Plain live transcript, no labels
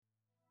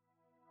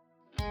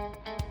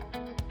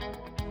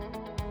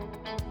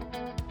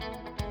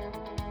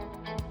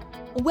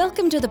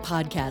Welcome to the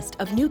podcast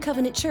of New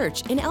Covenant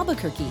Church in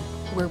Albuquerque,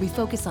 where we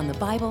focus on the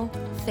Bible,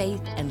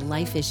 faith, and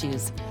life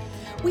issues.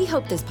 We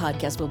hope this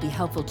podcast will be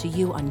helpful to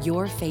you on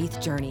your faith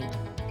journey.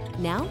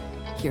 Now,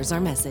 here's our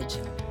message.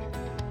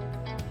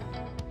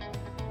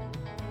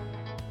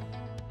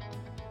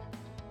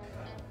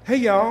 Hey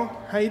y'all,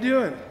 how you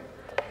doing?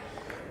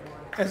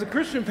 As a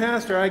Christian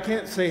pastor, I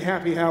can't say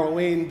happy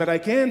Halloween, but I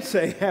can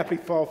say happy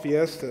Fall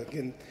Fiesta.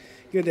 And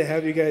good to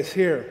have you guys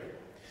here.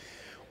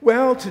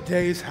 Well,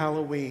 today's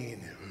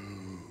Halloween.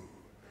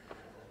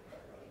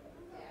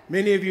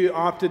 Many of you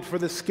opted for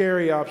the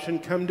scary option,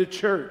 come to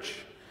church.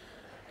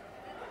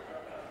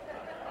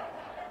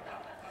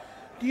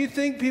 Do you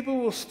think people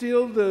will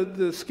steal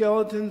the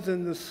skeletons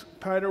and the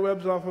spider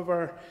webs off of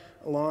our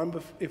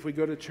lawn if we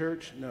go to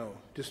church? No,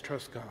 just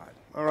trust God.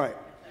 All right.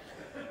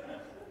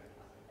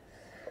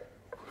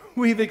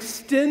 We've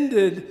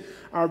extended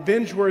our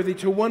binge-worthy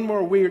to one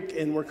more week,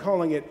 and we're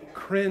calling it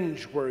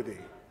cringe-worthy.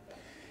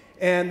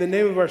 And the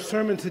name of our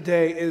sermon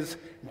today is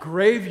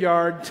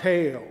Graveyard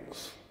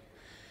Tales.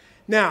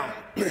 Now,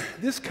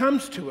 this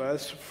comes to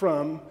us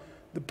from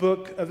the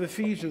book of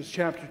Ephesians,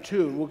 chapter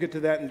 2, and we'll get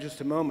to that in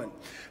just a moment.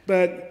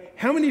 But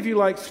how many of you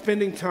like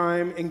spending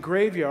time in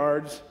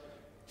graveyards,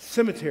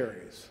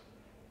 cemeteries?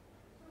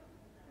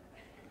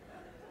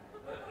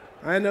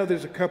 I know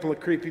there's a couple of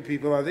creepy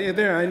people out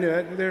there. I knew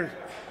it.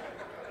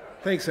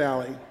 Thanks,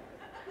 Allie.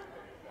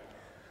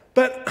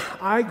 But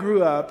I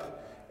grew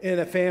up in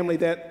a family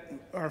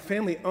our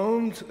family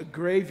owns a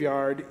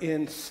graveyard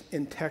in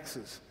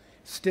Texas,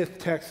 Stith,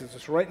 Texas.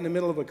 It's right in the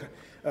middle of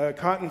a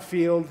cotton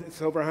field. It's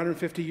over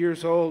 150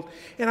 years old.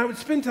 And I would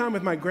spend time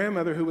with my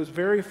grandmother, who was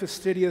very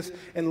fastidious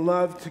and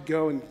loved to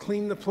go and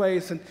clean the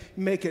place and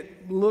make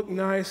it look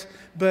nice.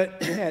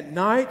 But at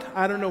night,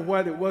 I don't know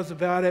what it was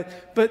about it,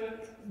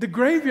 but the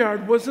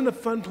graveyard wasn't a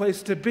fun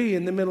place to be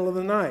in the middle of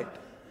the night.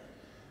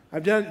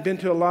 I've been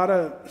to a lot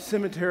of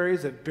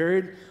cemeteries, I've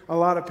buried a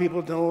lot of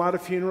people, done a lot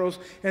of funerals,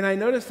 and I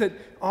noticed that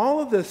all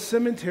of the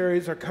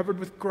cemeteries are covered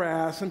with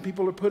grass and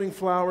people are putting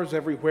flowers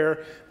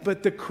everywhere,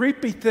 but the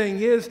creepy thing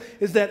is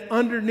that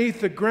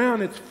underneath the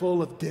ground it's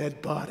full of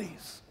dead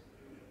bodies.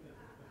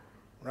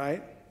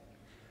 Right?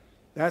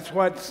 That's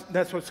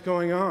what's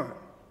going on.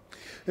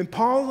 And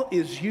Paul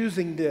is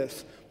using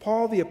this.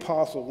 Paul the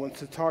Apostle wants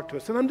to talk to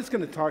us, and I'm just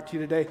going to talk to you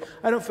today.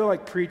 I don't feel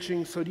like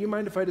preaching, so do you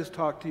mind if I just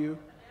talk to you?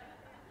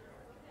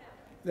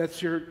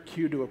 That's your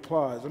cue to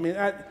applause. I mean,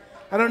 I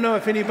don't know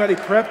if anybody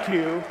prepped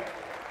you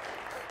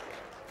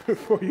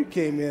before you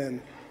came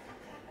in.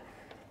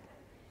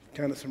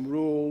 Kind of some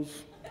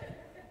rules.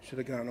 Should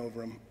have gone over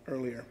them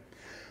earlier.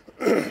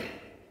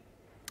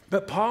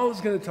 But Paul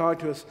is going to talk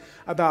to us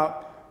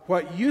about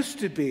what used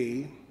to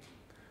be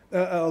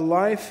a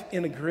life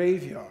in a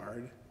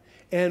graveyard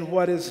and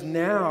what is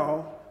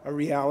now a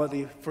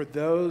reality for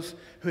those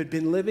who had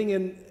been living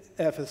in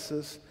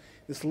Ephesus.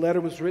 This letter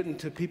was written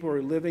to people who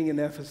were living in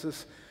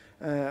Ephesus,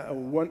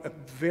 a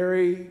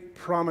very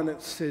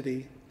prominent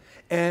city,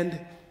 and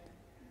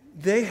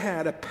they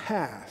had a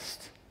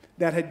past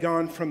that had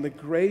gone from the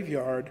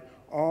graveyard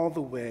all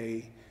the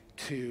way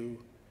to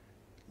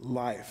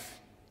life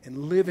and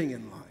living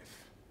in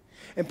life.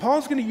 And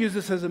Paul's going to use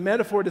this as a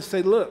metaphor to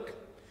say, look,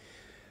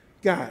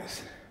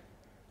 guys,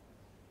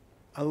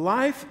 a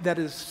life that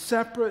is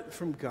separate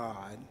from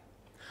God,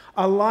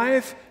 a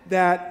life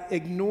that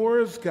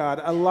ignores God,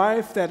 a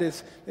life that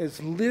is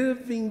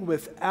living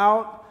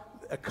without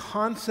a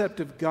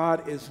concept of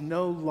God is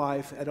no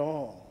life at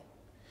all.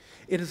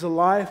 It is a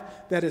life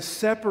that is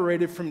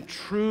separated from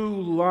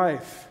true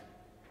life.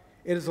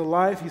 It is a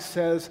life, he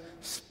says,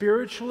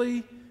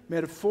 spiritually,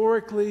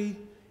 metaphorically,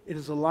 it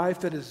is a life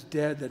that is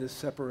dead, that is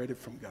separated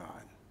from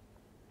God.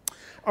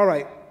 All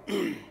right,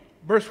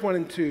 verse 1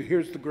 and 2,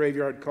 here's the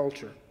graveyard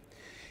culture.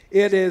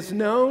 It is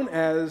known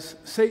as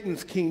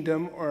Satan's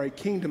kingdom or a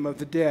kingdom of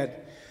the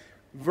dead.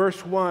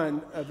 Verse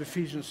 1 of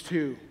Ephesians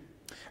 2.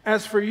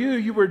 As for you,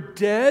 you were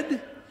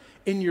dead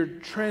in your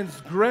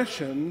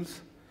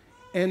transgressions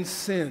and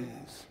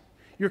sins.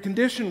 Your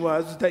condition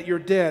was that you're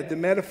dead. The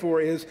metaphor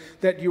is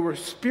that you were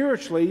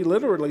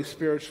literally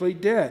spiritually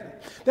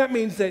dead. That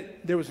means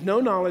that there was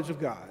no knowledge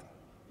of God.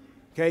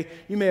 Okay?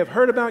 You may have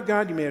heard about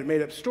God. You may have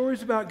made up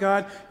stories about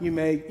God.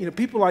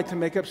 People like to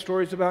make up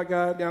stories about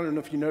God. I don't know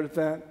if you noticed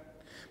that.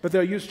 But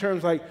they'll use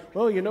terms like,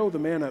 well, the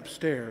man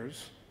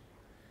upstairs.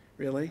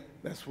 Really?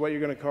 That's what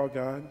you're going to call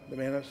God, the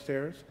man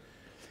upstairs?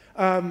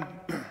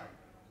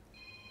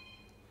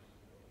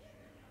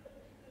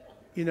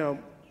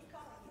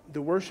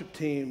 The worship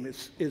team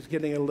is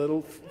getting a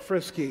little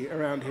frisky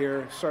around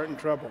here, starting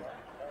trouble.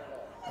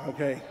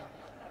 Okay?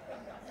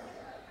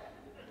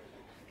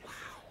 Wow.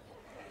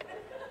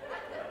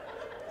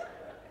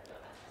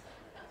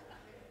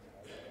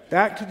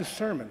 Back to the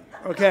sermon.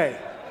 Okay.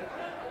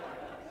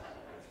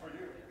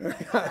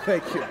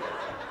 Thank you.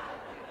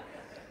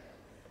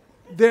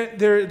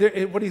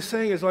 What he's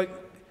saying is like,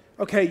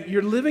 okay,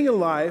 you're living a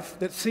life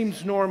that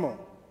seems normal,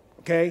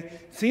 okay?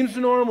 Seems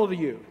normal to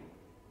you.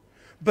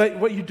 But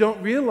what you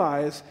don't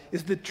realize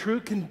is the true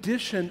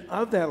condition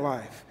of that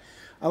life.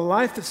 A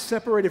life that's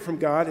separated from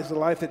God is a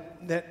life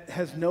that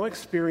has no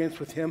experience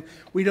with Him.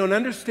 We don't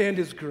understand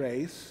His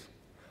grace.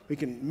 We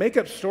can make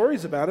up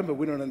stories about Him, but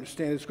we don't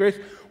understand His grace.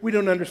 We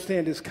don't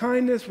understand His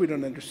kindness. We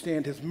don't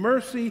understand His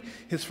mercy,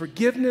 His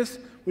forgiveness.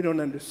 We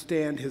don't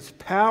understand His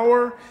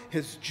power,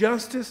 His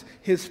justice,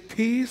 His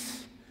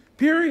peace,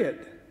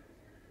 period.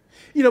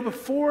 You know,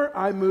 before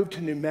I moved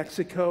to New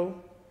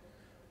Mexico,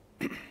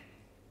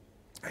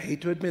 I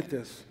hate to admit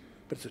this,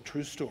 but it's a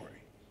true story.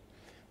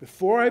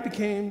 Before I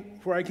came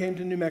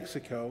to New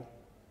Mexico,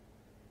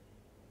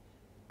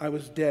 I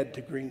was dead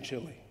to green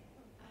chili.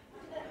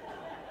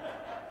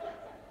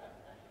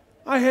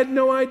 I had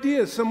no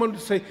idea. Someone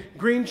would say,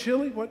 green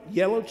chili? What,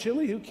 yellow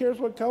chili? Who cares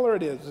what color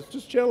it is? It's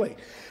just chili.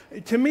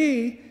 To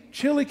me,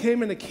 chili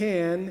came in a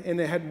can and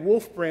it had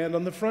Wolf brand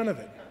on the front of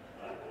it.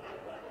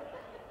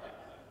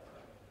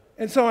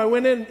 And so I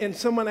went in and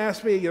someone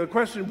asked me a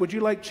question, would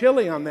you like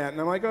chili on that?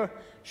 And I'm like, oh,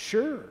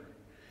 sure.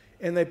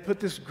 And they put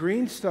this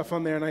green stuff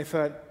on there and I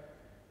thought,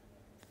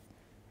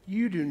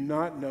 you do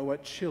not know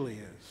what chili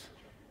is.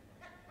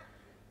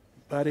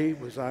 Buddy,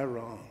 was I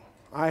wrong.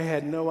 I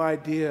had no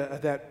idea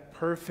of that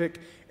perfect,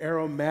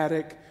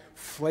 aromatic,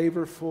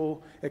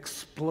 flavorful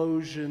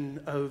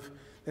explosion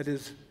that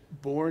is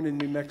born in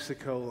New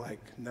Mexico like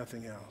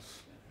nothing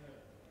else.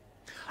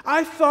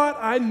 I thought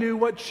I knew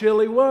what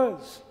chili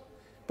was,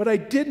 but I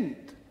didn't.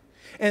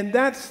 And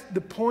that's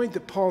the point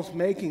that Paul's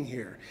making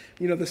here.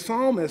 You know, the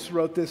psalmist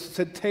wrote this,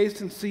 said,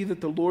 taste and see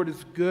that the Lord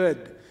is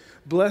good.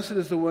 Blessed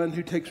is the one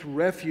who takes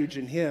refuge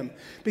in Him.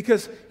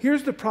 Because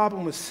here's the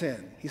problem with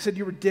sin. He said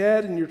you were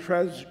dead in your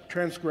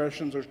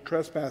transgressions or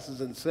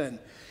trespasses and sin.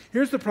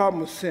 Here's the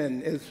problem with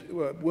sin, is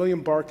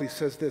William Barclay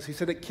says this. He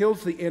said it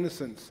kills the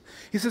innocence.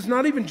 He says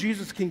not even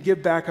Jesus can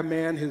give back a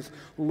man his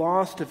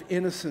loss of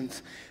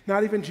innocence.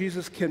 Not even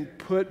Jesus can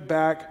pull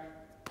back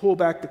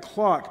the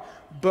clock.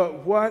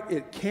 But what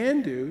it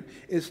can do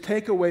is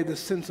take away the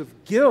sense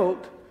of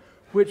guilt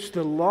which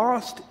the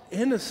lost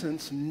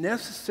innocence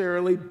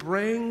necessarily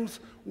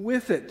brings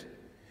with it.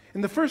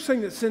 And the first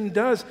thing that sin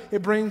does,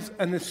 it brings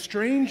an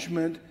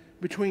estrangement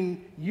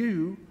between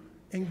you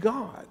and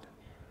God.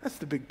 That's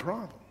the big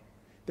problem.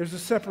 There's a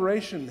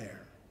separation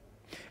there.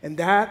 And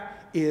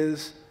that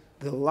is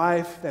the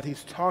life that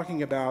he's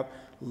talking about,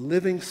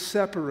 living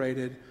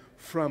separated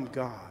from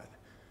God,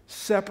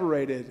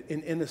 separated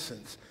in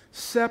innocence,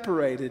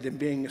 separated in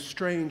being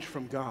estranged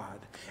from God.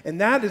 And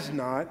that is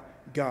not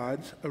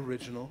God's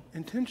original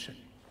intention.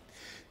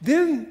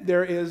 Then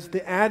there is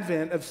the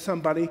advent of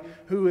somebody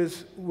who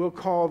is, we'll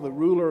call the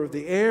ruler of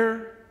the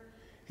air.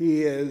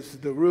 He is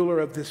the ruler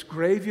of this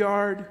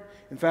graveyard.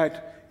 In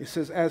fact, it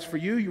says, as for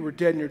you, you were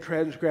dead in your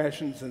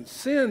transgressions and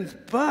sins,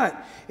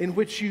 but in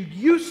which you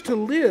used to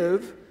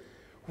live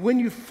when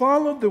you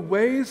followed the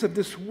ways of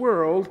this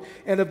world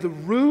and of the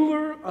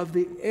ruler of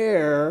the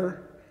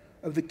air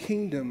of the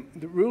kingdom,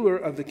 the ruler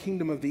of the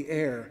kingdom of the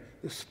air,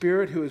 the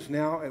spirit who is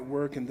now at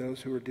work in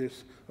those who are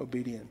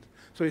disobedient.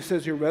 So he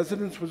says your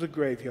residence was a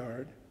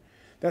graveyard.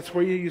 That's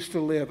where you used to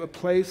live, a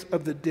place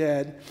of the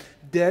dead,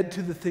 dead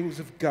to the things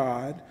of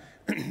God,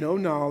 no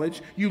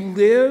knowledge. You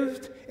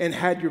lived and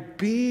had your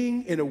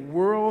being in a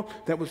world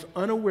that was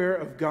unaware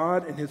of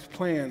God and His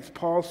plans.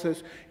 Paul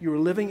says you were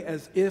living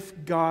as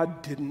if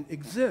God didn't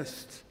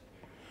exist.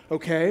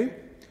 Okay?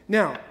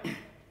 Now,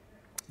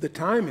 the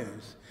time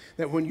is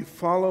that when you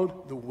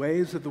followed the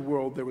ways of the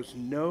world, there was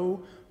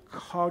no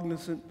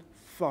cognizant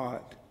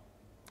thought.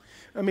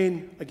 I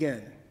mean,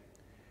 again,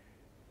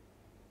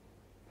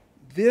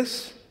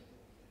 this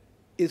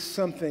is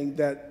something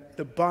that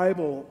the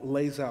Bible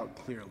lays out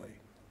clearly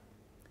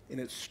in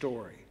its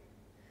story.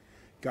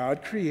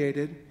 God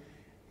created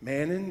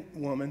man and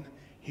woman,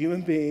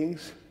 human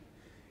beings.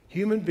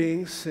 Human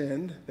beings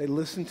sinned. They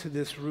listened to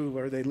this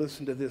ruler. They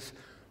listened to this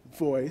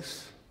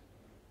voice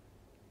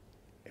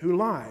who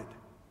lied.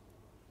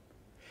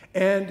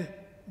 And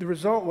the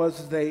result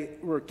was they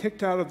were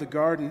kicked out of the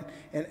garden,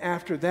 and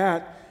after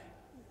that,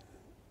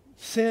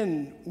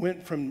 sin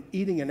went from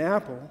eating an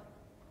apple,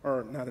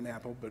 or not an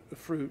apple, but a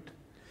fruit,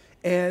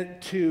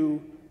 and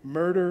to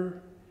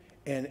murder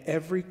and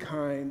every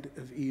kind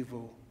of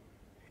evil.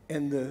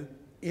 And the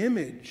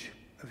image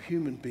of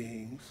human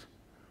beings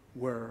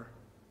was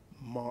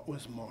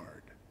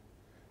marred.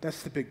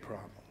 That's the big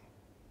problem.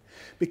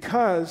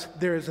 Because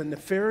there is a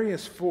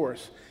nefarious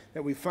force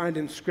that we find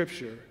in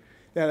Scripture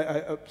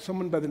that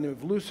someone by the name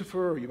of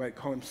Lucifer, or you might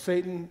call him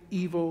Satan,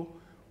 evil,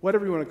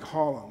 whatever you want to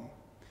call him,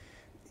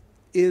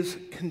 is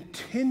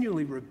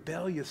continually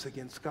rebellious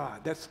against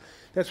God.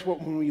 That's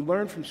what, when we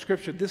learn from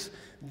Scripture, this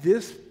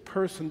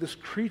person, this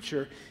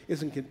creature,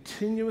 is in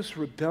continuous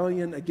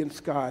rebellion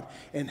against God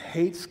and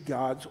hates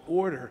God's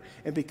order.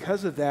 And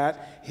because of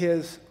that,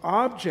 his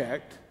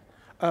object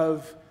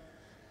of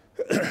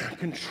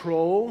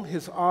control,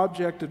 his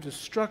object of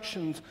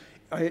destructions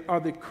are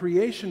the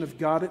creation of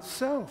God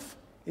itself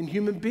in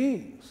human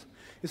beings.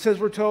 It says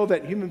we're told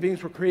that human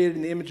beings were created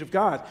in the image of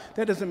God.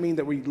 That doesn't mean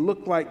that we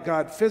look like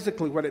God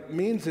physically. What it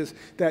means is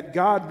that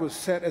God was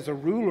set as a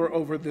ruler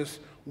over this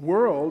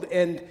world,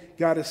 and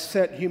God has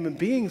set human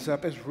beings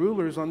up as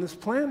rulers on this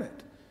planet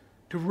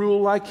to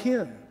rule like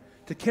him,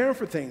 to care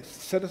for things,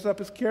 set us up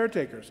as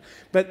caretakers.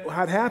 But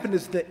what happened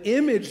is the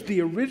image,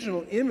 the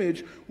original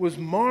image, was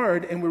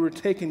marred, and we were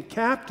taken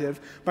captive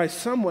by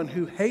someone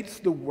who hates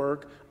the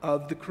work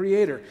of the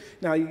Creator.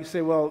 Now you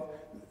say, well,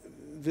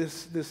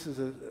 this is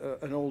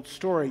an old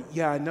story.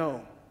 Yeah, I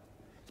know.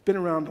 It's been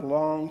around a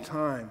long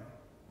time.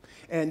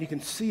 And you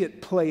can see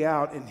it play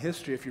out in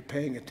history if you're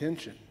paying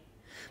attention.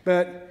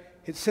 But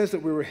it says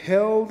that we were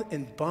held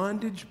in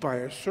bondage by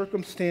our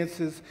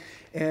circumstances,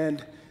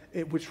 and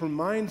which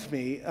reminds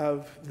me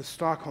of the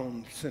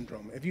Stockholm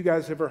Syndrome. Have you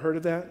guys ever heard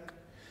of that?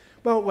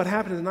 Well, what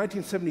happened in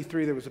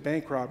 1973, there was a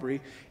bank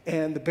robbery,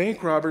 and the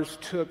bank robbers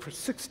took, for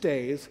 6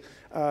 days,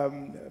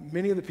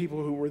 many of the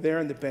people who were there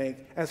in the bank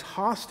as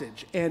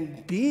hostage.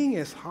 And being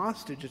as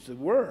hostage as it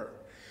were,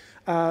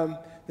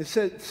 they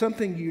said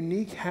something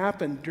unique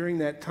happened during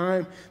that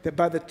time, that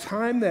by the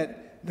time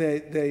that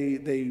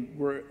they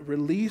were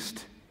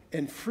released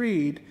and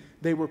freed,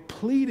 they were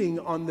pleading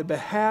on the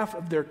behalf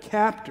of their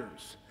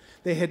captors.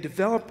 They had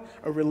developed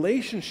a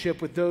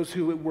relationship with those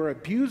who were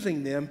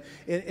abusing them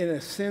in a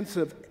sense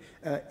of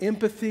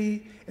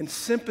empathy and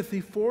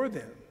sympathy for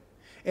them.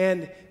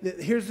 And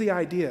here's the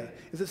idea,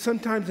 is that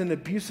sometimes in an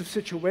abusive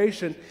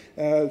situation,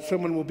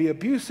 someone will be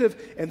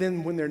abusive, and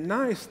then when they're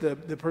nice, the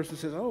person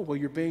says, oh, well,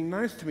 you're being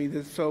nice to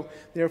me, so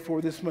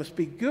therefore this must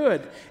be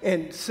good.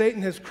 And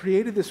Satan has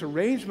created this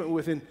arrangement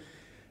within.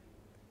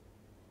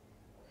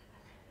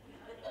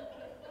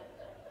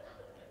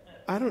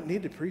 I don't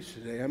need to preach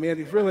today. I mean,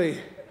 it's really,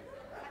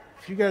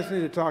 if you guys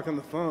need to talk on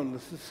the phone,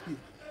 this is.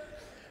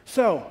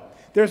 So,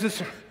 there's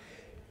this.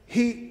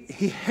 He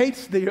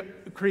hates the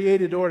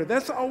created order.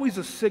 That's always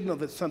a signal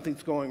that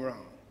something's going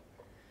wrong.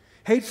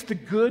 Hates the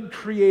good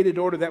created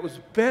order that was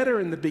better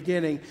in the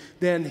beginning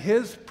than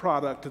his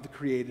product of the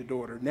created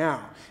order.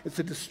 Now, it's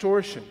a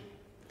distortion.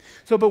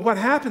 So, but what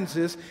happens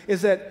is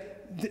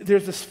that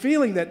there's this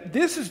feeling that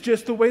this is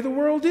just the way the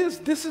world is.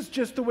 This is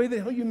just the way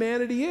that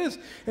humanity is,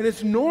 and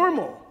it's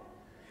normal.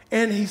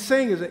 And he's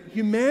saying is that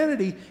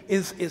humanity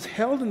is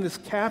held in this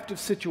captive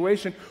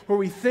situation where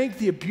we think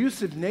the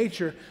abusive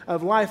nature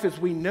of life as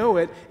we know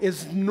it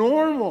is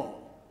normal.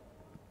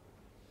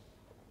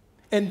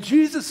 And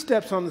Jesus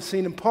steps on the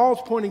scene, and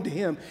Paul's pointing to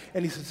him,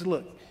 and he says,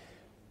 look,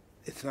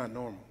 it's not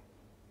normal.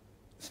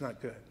 It's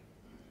not good.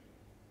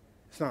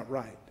 It's not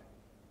right.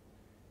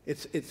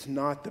 It's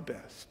not the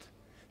best.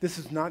 This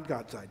is not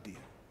God's idea,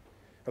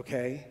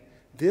 okay?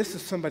 This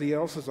is somebody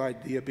else's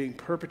idea being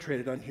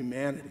perpetrated on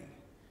humanity.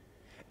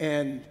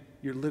 And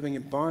you're living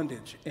in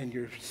bondage, and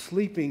you're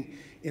sleeping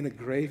in a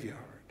graveyard.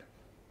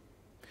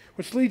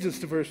 Which leads us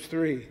to verse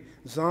 3,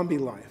 zombie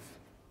life.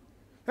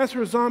 That's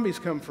where zombies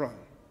come from,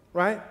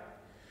 right?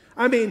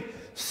 I mean,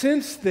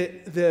 since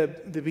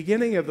the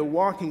beginning of The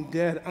Walking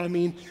Dead, I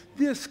mean,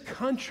 this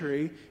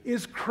country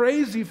is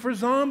crazy for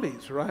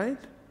zombies, right?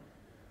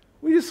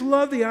 We just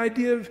love the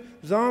idea of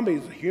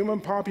zombies. The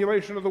human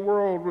population of the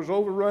world was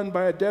overrun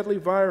by a deadly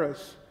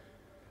virus,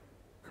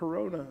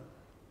 corona.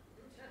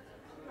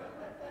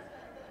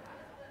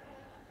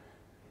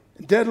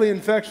 Deadly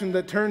infection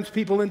that turns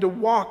people into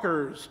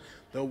walkers,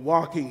 the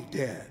Walking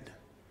Dead.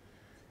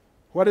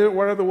 What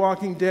are the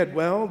Walking Dead?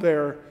 Well,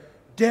 they're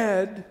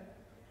dead,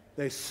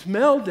 they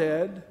smell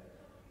dead,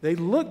 they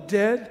look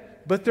dead,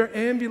 but they're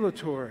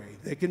ambulatory.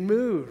 They can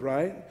move,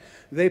 right?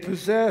 They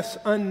possess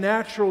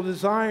unnatural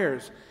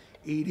desires,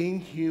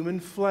 eating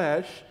human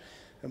flesh,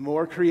 and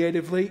more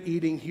creatively,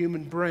 eating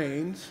human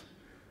brains.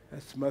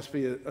 That must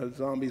be a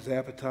zombie's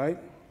appetite.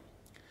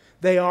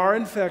 They are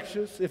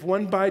infectious. If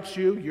one bites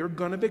you, you're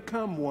going to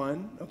become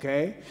one,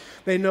 okay?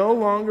 They no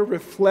longer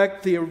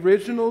reflect the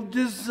original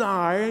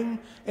design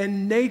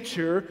and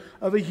nature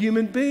of a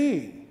human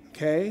being,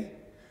 okay?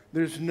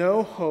 There's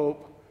no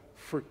hope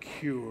for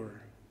cure.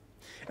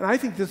 And I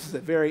think this is a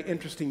very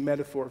interesting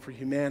metaphor for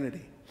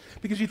humanity,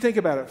 because you think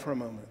about it for a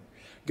moment.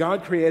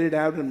 God created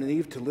Adam and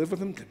Eve to live with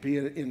him, to be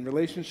in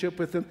relationship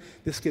with him.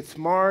 This gets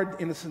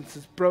marred. Innocence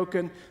is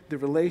broken. The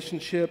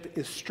relationship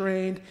is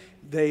strained.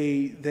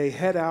 They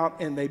head out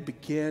and they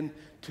begin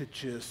to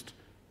just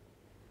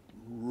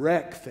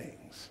wreck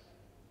things.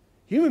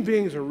 Human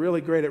beings are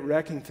really great at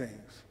wrecking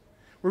things.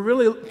 We're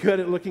really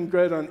good at looking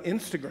good on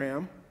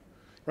Instagram,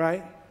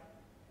 right?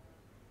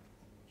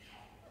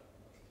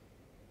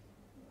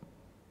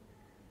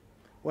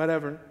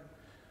 Whatever.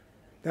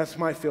 That's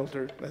my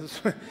filter.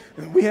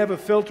 We have a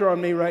filter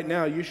on me right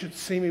now. You should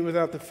see me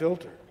without the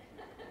filter.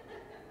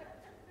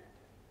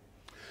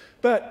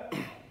 But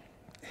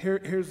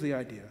here's the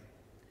idea,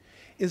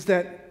 is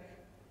that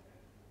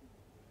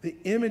the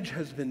image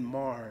has been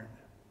marred.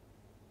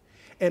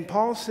 And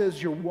Paul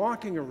says you're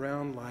walking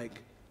around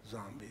like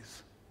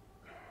zombies.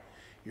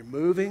 You're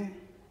moving,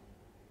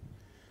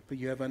 but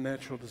you have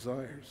unnatural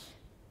desires.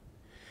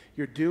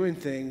 You're doing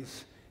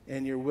things,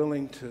 and you're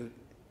willing to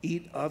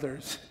eat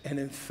others and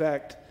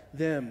infect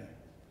them.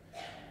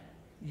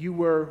 You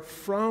were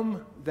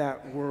from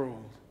that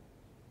world.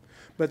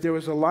 But there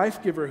was a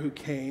life giver who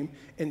came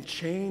and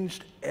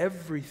changed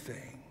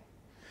everything.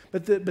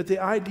 But the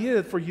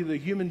idea for you, the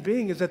human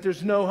being, is that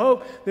there's no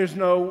hope, there's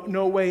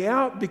no way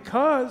out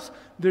because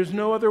there's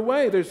no other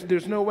way.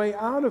 There's no way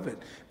out of it.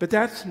 But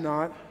that's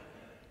not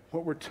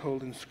what we're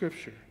told in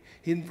Scripture.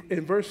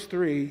 In verse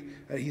 3,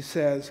 he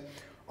says,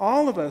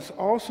 all of us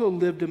also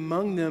lived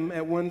among them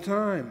at one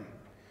time,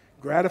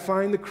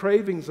 gratifying the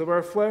cravings of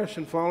our flesh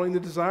and following the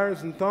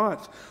desires and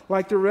thoughts.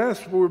 Like the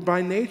rest, we were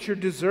by nature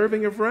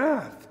deserving of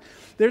wrath.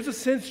 There's a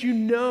sense you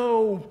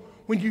know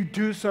when you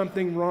do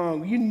something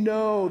wrong. You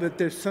know that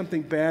there's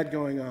something bad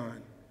going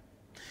on.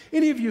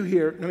 Any of you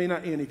here, I mean,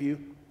 not any of you,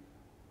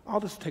 I'll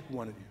just take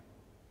one of you.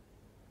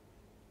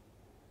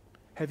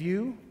 Have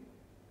you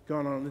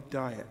gone on a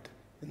diet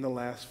in the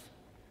last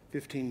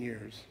 15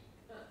 years?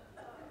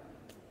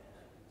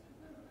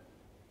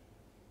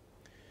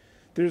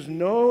 There's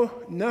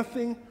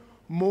nothing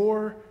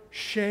more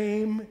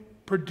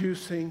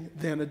shame-producing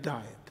than a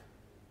diet,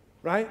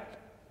 right?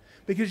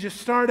 Because you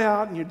start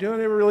out and you're doing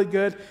it really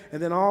good,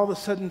 and then all of a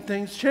sudden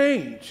things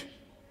change.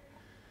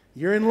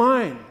 You're in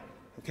line,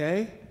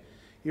 okay?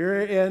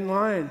 You're in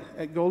line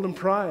at Golden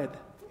Pride.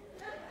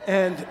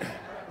 And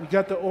you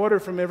got the order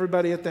from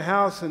everybody at the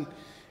house, and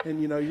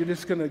you know, you're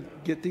just going to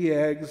get the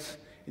eggs,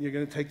 and you're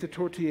going to take the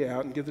tortilla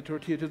out and give the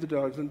tortilla to the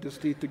dogs and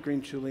just eat the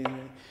green chili.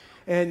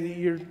 And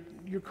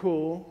you're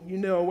cool. You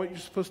know what you're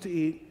supposed to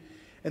eat.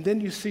 And then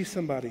you see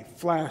somebody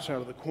flash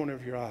out of the corner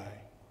of your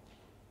eye.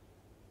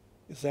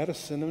 Is that a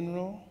cinnamon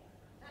roll?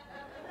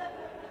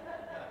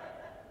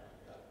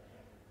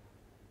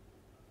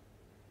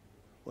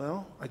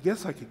 Well, I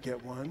guess I could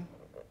get one.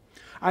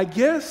 I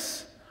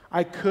guess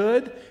I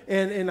could,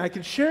 and I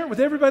could share it with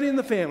everybody in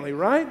the family,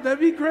 right?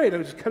 That'd be great. I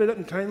would just cut it up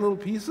in tiny little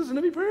pieces, and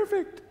it'd be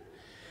perfect.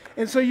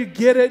 And so you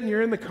get it, and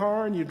you're in the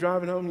car, and you're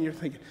driving home, and you're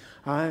thinking,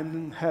 I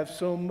have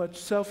so much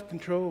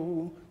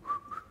self-control.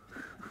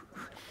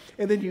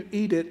 And then you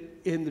eat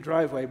it in the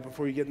driveway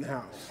before you get in the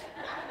house.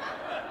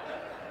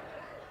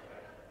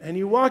 And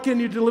you walk in,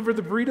 you deliver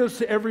the burritos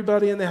to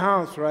everybody in the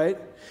house, right?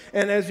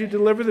 And as you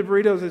deliver the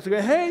burritos, they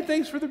say, hey,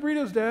 thanks for the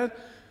burritos, Dad.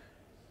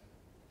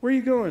 Where are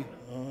you going?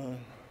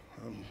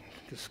 I'm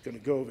just going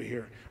to go over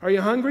here. Are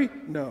you hungry?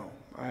 No,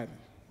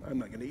 I'm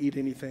not going to eat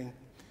anything.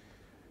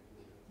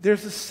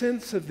 There's a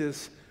sense of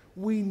this.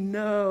 We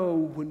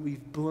know when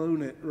we've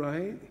blown it,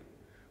 right?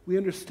 We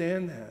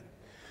understand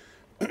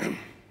that.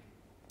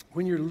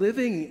 When you're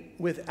living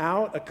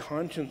without a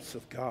conscience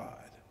of God,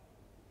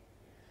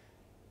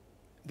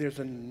 there's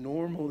a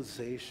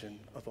normalization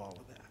of all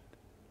of that.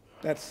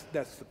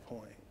 That's the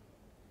point.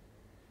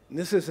 And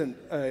this isn't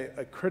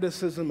a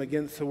criticism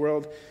against the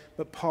world,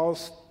 but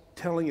Paul's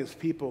telling his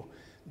people,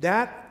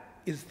 that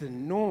is the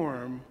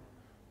norm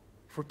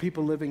for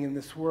people living in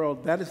this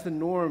world. That is the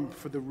norm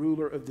for the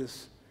ruler of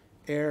this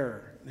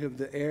air, of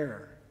the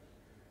air.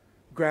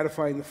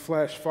 Gratifying the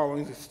flesh,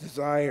 following its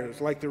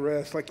desires, like the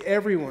rest, like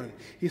everyone.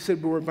 He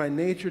said, we're by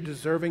nature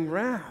deserving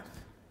wrath.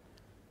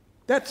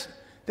 That's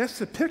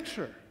the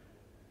picture.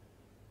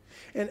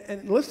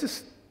 And let's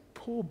just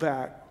pull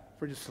back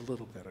for just a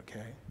little bit,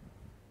 okay?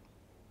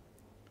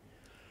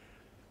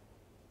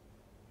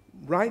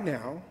 Right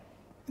now,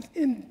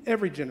 in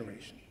every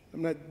generation,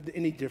 I'm not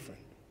any different,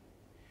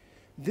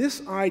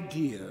 this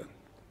idea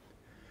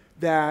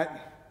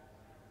that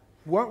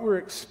what we're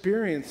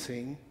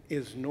experiencing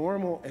is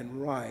normal and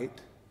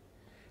right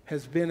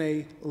has been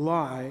a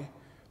lie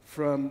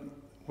from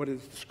what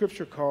is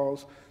Scripture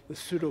calls the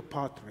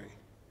pseudopatre,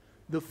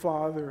 the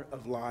father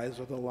of lies,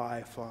 or the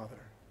lie father,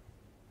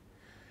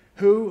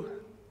 who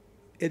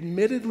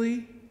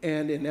admittedly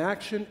and in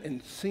action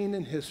and seen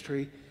in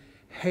history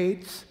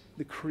hates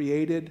the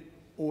created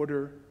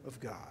order of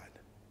God.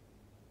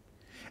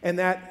 And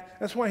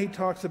that's why he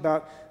talks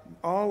about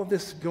all of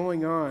this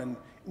going on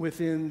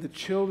within the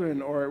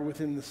children or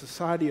within the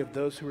society of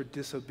those who are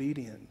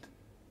disobedient.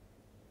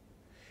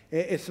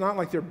 It's not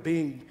like they're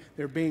being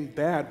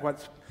bad.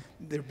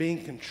 They're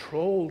being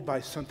controlled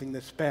by something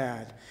that's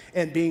bad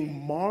and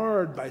being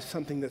marred by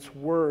something that's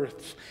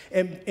worse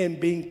and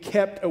being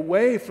kept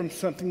away from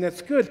something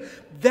that's good.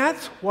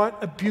 That's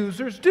what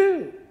abusers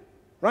do,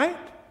 right?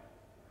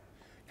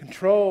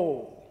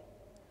 Control,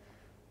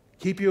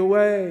 keep you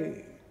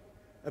away,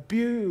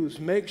 abuse,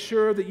 make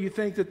sure that you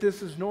think that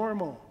this is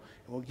normal.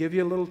 And we'll give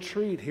you a little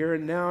treat here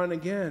and now and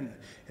again.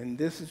 And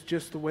this is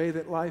just the way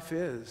that life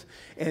is.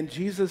 And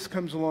Jesus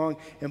comes along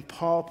and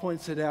Paul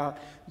points it out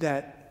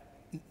that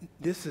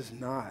this is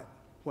not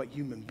what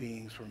human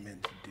beings were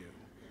meant to do.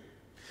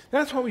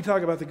 That's why we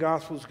talk about the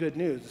gospel as good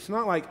news. It's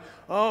not like,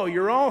 oh,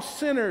 you're all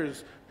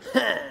sinners.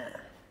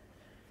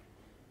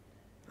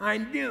 I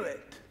knew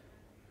it.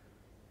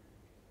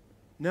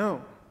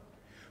 No.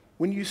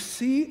 When you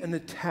see an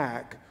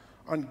attack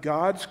on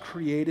God's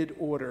created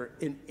order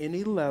in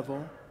any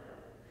level,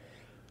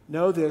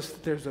 know this,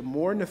 there's a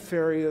more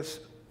nefarious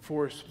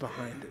force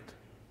behind it.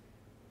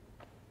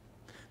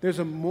 There's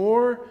a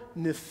more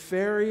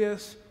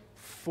nefarious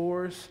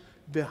force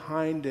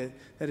behind it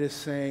that is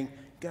saying,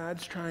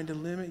 God's trying to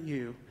limit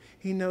you.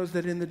 He knows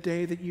that in the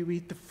day that you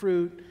eat the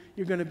fruit,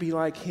 you're going to be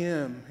like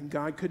him, and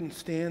God couldn't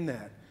stand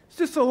that. It's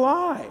just a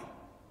lie.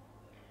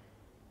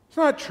 It's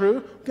not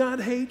true.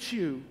 God hates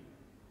you.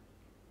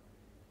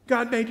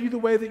 God made you the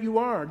way that you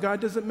are.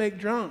 God doesn't make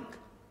junk.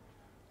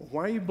 Well,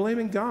 why are you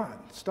blaming God?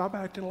 Stop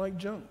acting like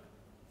junk.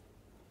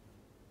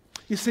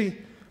 You see,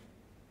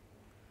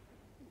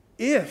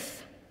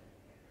 if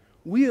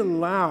we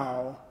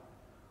allow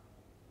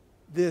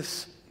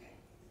this,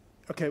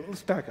 okay,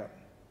 let's back up.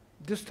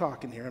 Just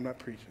talking here, I'm not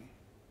preaching.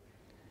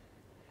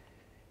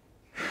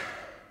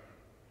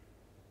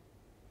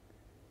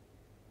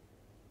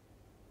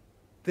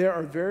 There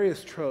are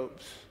various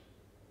tropes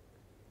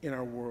in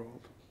our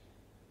world,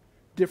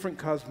 different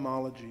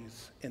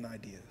cosmologies and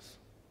ideas,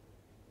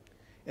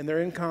 and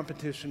they're in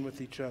competition with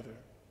each other.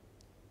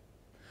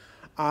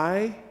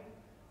 I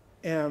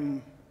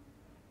am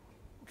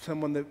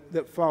someone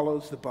that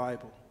follows the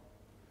Bible,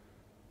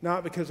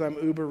 not because I'm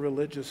uber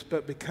religious,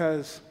 but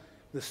because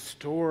the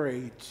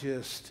story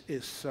just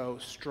is so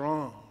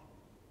strong.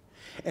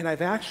 And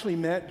I've actually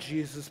met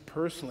Jesus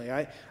personally.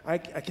 I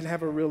can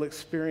have a real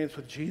experience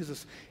with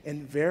Jesus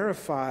and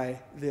verify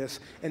this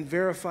and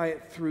verify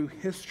it through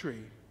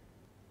history.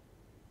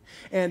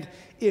 And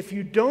if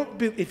you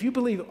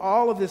believe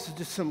all of this is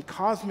just some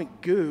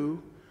cosmic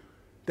goo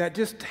that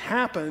just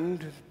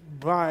happened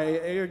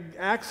by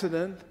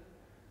accident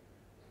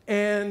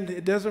and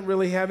it doesn't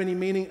really have any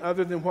meaning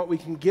other than what we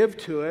can give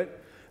to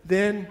it,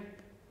 then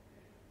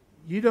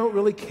you don't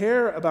really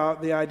care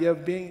about the idea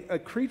of being a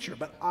creature.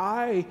 But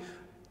I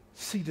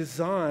see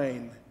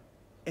design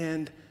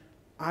and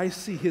I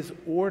see his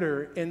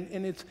order,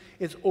 and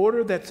it's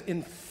order that's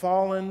in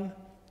fallen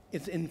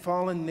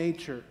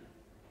nature.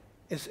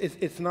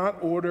 It's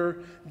not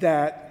order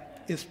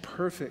that is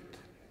perfect,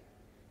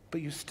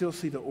 but you still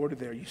see the order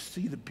there. You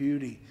see the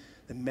beauty,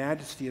 the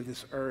majesty of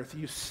this earth.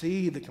 You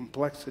see the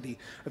complexity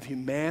of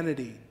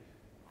humanity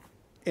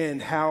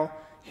and how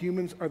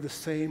humans are the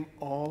same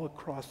all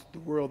across the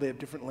world. They have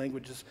different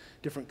languages,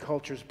 different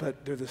cultures,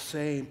 but they're the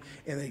same,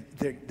 and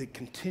they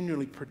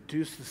continually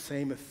produce the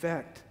same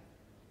effect.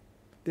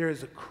 There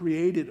is a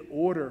created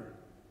order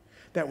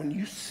that when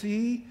you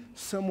see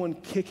someone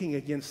kicking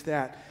against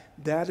that,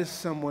 that is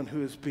someone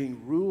who is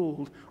being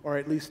ruled or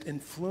at least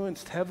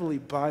influenced heavily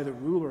by the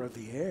ruler of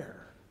the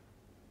air.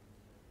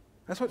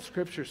 That's what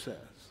Scripture says.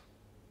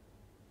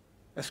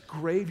 That's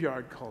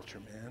graveyard culture,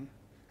 man.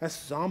 That's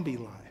zombie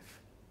life.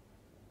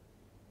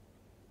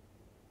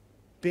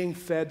 Being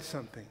fed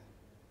something,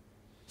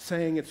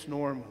 saying it's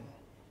normal,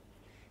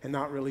 and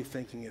not really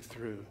thinking it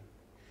through.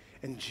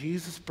 And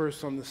Jesus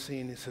bursts on the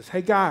scene and says,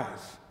 hey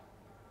guys,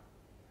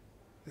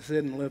 this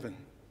isn't living.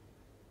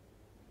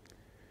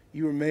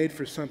 You were made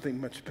for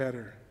something much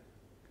better.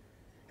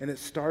 And it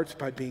starts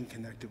by being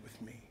connected with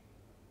me.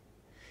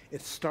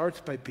 It starts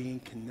by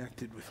being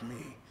connected with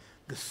me,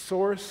 the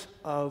source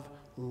of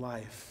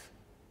life.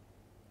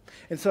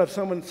 And so if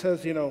someone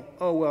says,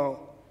 oh,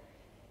 well,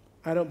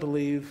 I don't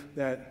believe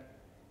that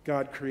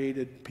God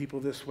created people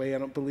this way. I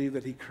don't believe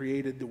that he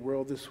created the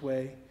world this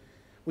way.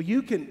 Well,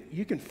 you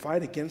can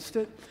fight against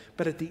it,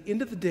 but at the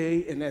end of the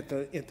day and at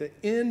the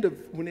end of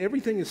when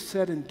everything is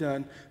said and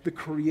done, the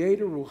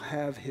Creator will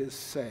have his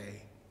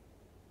say.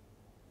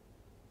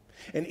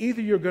 And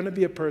either you're going to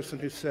be a person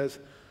who says,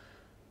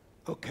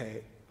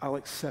 okay, I'll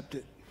accept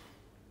it.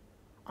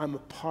 I'm a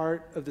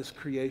part of this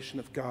creation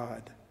of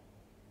God,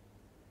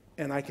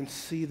 and I can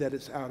see that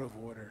it's out of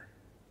order.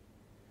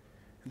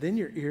 And then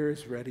your ear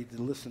is ready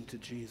to listen to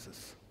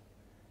Jesus,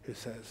 who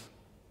says,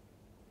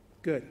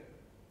 good,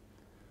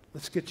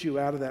 let's get you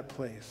out of that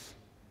place.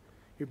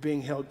 You're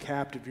being held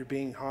captive. You're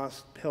being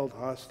held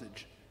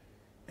hostage.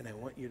 And I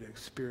want you to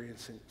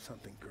experience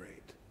something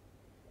great.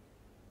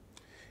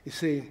 You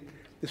see,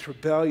 this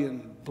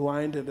rebellion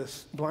blinds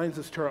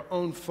us to our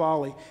own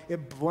folly.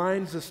 It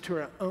blinds us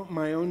to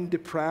my own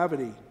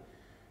depravity.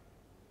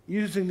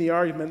 Using the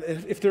argument,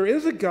 if there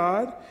is a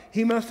God,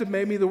 he must have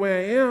made me the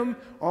way I am,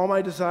 all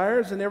my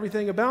desires and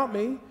everything about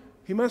me.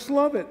 He must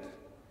love it.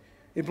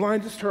 It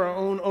blinds us to our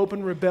own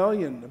open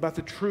rebellion about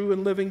the true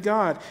and living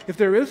God. If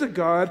there is a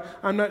God,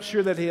 I'm not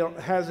sure that he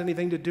has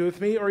anything to do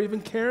with me or even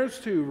cares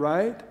to,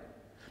 right?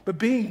 But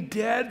being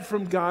dead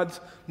from God's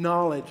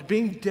knowledge,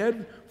 being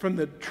dead from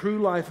the true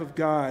life of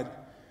God,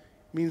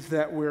 means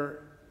that we're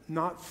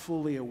not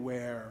fully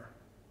aware.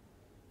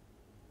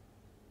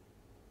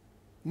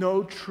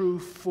 No true,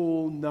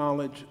 full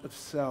knowledge of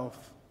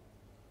self.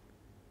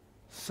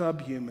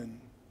 Subhuman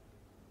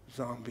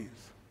zombies.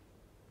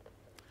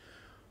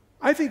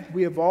 I think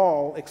we have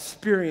all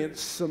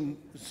experienced some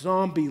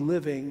zombie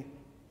living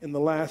in the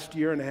last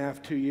year and a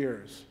half, 2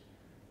 years.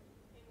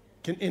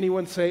 Can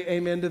anyone say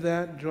amen to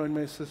that? Join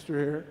my sister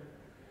here.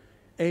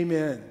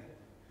 Amen.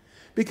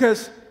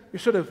 Because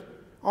you're sort of,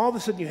 all of a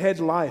sudden you head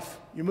life.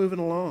 You're moving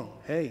along.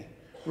 Hey,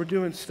 we're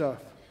doing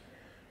stuff.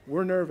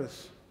 We're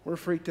nervous. We're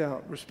freaked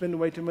out. We're spending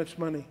way too much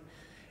money.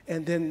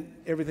 And then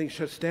everything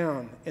shuts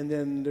down, and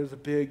then there's a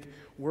big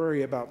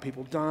worry about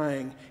people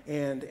dying,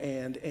 and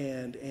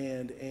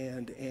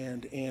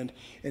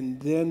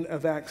then a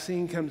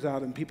vaccine comes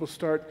out, and people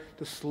start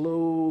to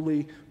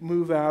slowly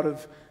move out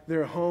of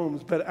their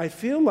homes. But I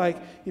feel like,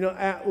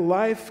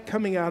 life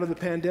coming out of the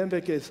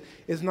pandemic is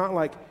not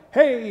like,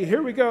 hey,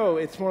 here we go.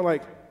 It's more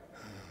like,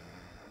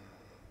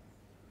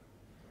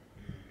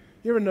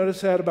 you ever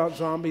notice that about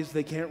zombies?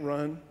 They can't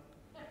run.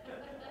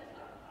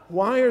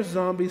 Why are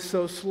zombies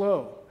so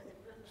slow?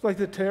 It's like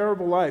the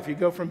terrible life. You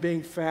go from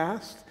being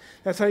fast.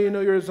 That's how you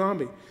know you're a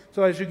zombie.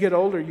 So as you get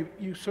older,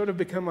 you sort of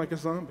become like a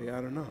zombie.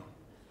 I don't know.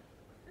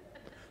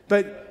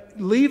 But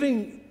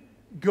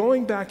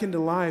going back into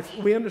life,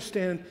 we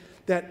understand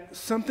that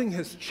something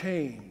has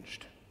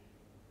changed,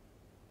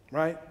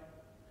 right?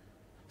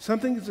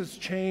 Something has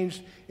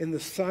changed in the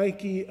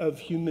psyche of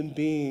human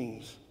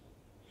beings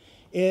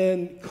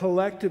and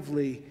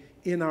collectively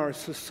in our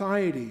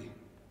society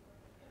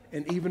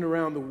and even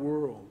around the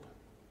world.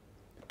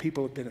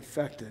 People have been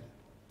affected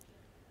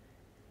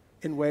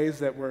in ways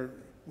that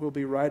we'll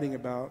be writing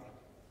about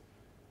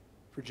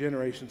for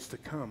generations to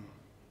come.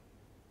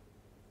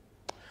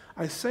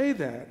 I say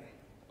that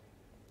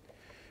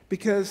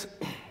because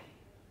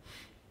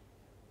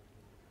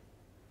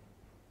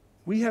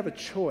we have a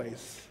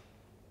choice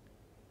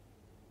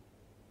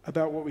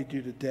about what we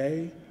do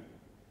today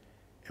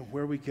and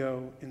where we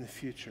go in the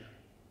future.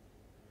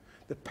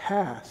 The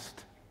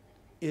past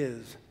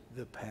is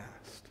the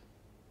past.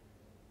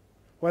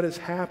 What has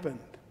happened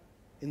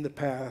in the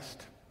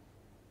past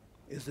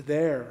is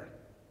there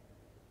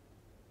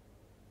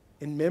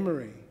in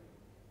memory.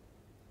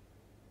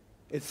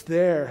 It's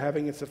there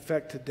having its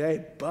effect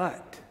today,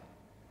 but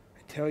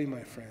I tell you,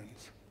 my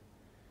friends,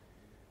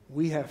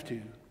 we have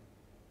to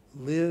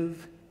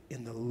live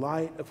in the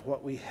light of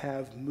what we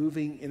have,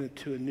 moving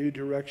into a new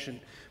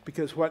direction,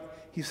 because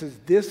what he says,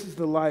 this is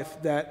the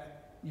life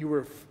that you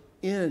were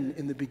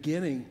in the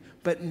beginning,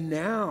 but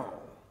now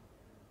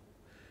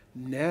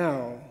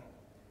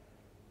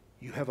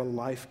you have a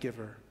life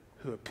giver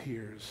who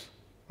appears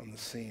on the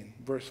scene.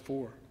 Verse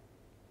 4.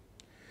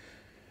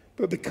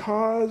 But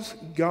because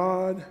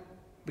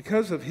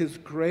of his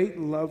great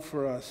love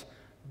for us,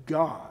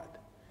 God,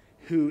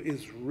 who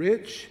is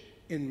rich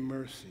in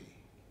mercy,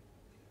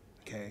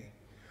 okay?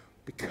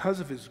 Because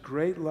of his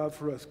great love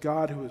for us,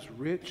 God, who is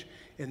rich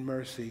in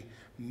mercy,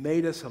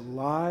 made us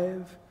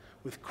alive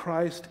with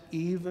Christ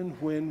even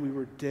when we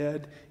were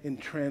dead in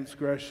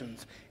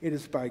transgressions. It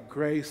is by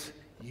grace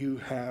you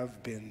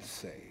have been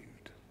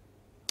saved.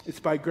 It's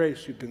by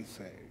grace you've been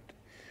saved.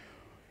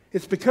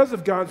 It's because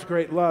of God's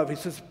great love. He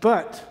says,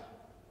 but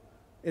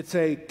it's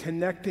a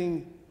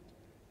connecting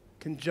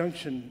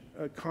conjunction,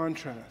 a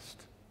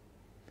contrast.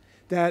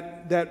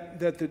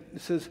 It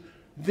says,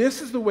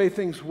 this is the way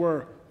things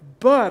were,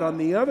 but on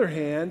the other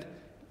hand,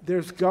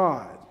 there's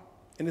God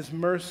and his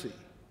mercy.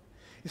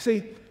 You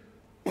see,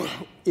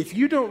 if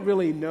you don't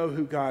really know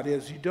who God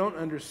is, you don't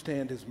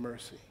understand his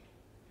mercy.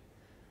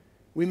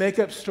 We make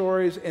up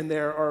stories, and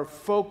there are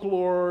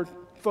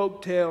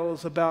folk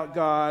tales about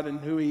God and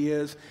who he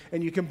is,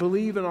 and you can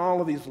believe in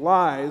all of these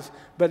lies,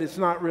 but it's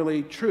not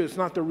really true. It's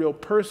not the real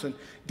person.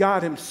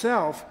 God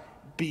himself,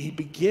 he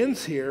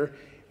begins here,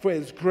 for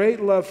his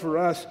great love for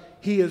us,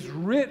 he is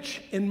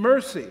rich in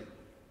mercy.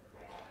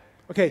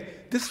 Okay,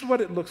 this is what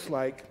it looks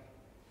like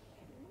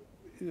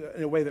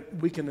in a way that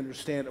we can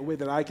understand, a way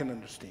that I can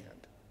understand.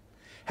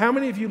 How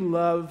many of you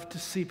love to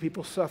see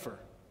people suffer?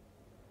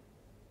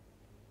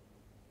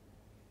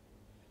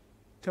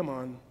 Come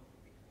on.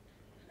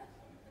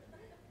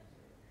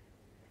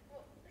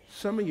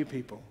 Some of you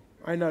people.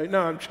 I know.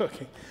 No, I'm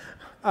joking.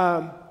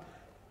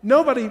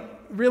 Nobody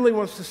really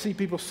wants to see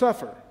people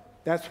suffer.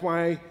 That's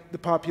why the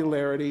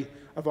popularity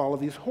of all of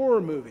these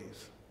horror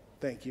movies.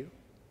 Thank you.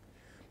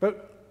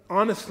 But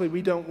honestly,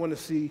 we don't want to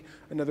see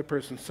another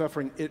person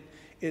suffering.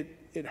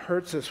 It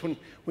hurts us.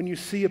 When you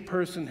see a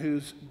person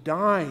who's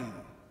dying,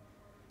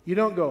 you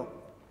don't go,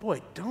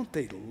 boy, don't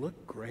they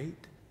look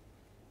great?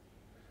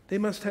 They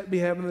must be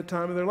having the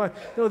time of their life.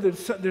 No,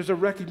 there's a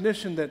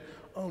recognition that,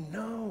 oh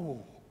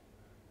no.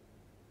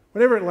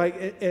 Whenever,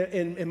 like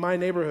in my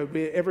neighborhood,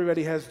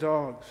 everybody has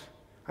dogs.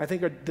 I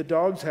think the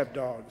dogs have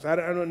dogs. I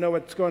don't know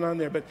what's going on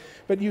there,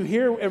 but you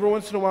hear every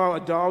once in a while a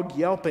dog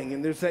yelping,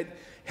 and there's that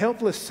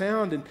helpless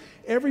sound, and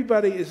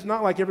everybody is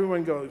not like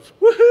everyone goes,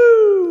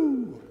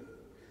 woohoo!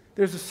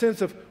 There's a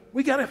sense of,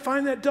 we got to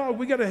find that dog.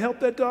 We got to help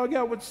that dog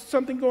out. What's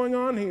something going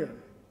on here?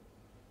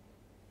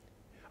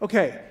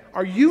 Okay,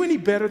 are you any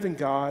better than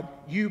God?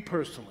 You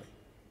personally.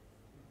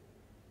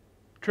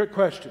 Trick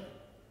question.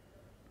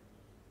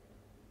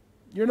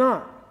 You're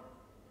not.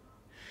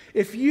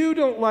 If you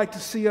don't like to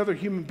see other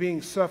human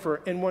beings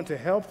suffer and want to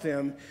help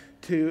them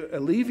to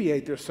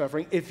alleviate their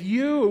suffering, if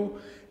you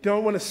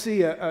don't want to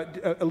see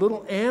a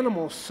little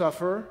animal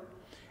suffer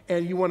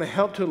and you want to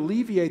help to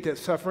alleviate that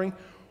suffering,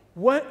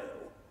 where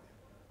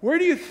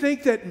do you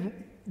think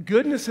that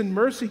goodness and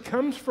mercy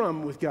comes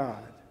from with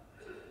God?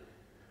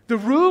 The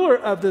ruler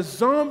of the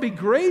zombie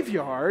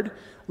graveyard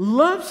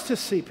loves to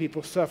see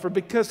people suffer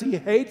because he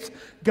hates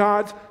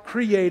God's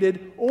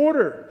created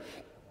order.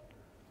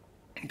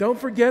 Don't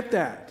forget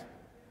that.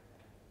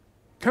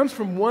 It comes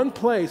from one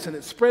place and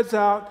it spreads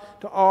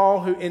out to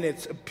all and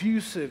it's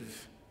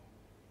abusive.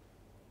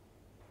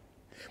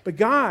 But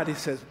God, he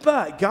says,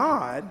 but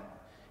God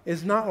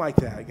is not like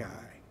that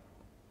guy.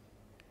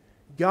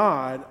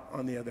 God,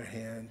 on the other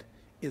hand,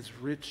 is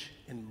rich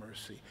in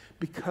mercy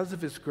because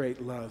of his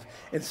great love.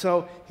 And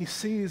so he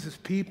sees his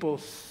people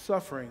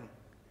suffering,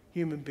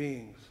 human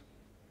beings.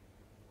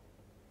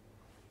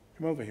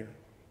 Come over here.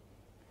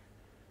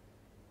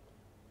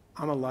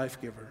 I'm a life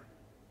giver.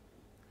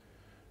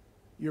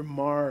 You're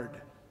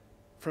marred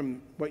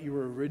from what you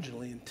were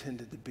originally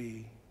intended to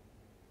be.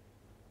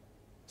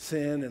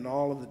 Sin and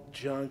all of the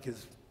junk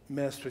has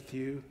messed with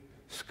you,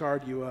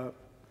 scarred you up.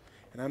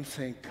 And I'm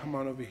saying, come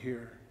on over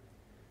here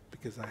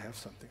because I have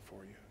something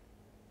for you.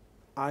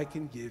 I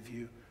can give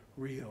you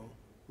real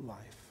life.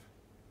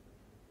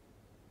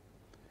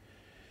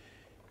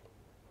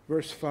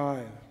 Verse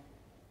 5,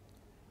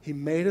 he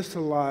made us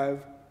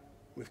alive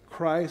with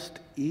Christ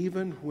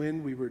even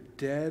when we were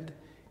dead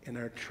in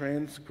our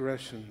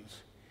transgressions.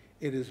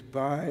 It is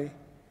by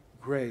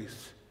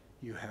grace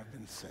you have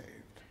been saved.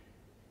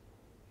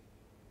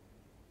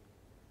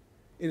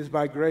 It is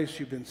by grace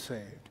you've been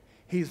saved.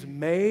 He's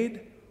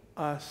made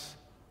us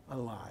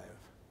alive.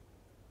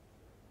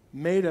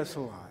 Made us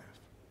alive.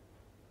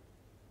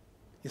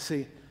 You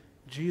see,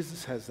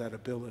 Jesus has that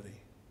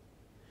ability.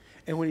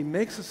 And when he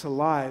makes us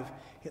alive,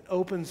 it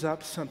opens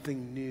up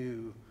something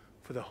new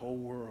for the whole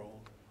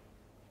world.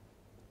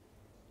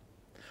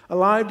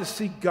 Alive to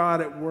see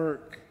God at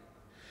work.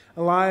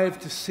 Alive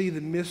to see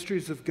the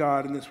mysteries of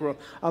God in this world.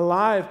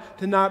 Alive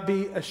to not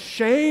be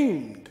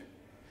ashamed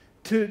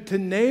to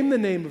name the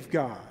name of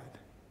God.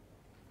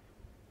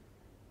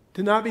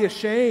 To not be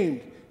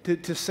ashamed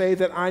to say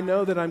that I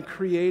know that I'm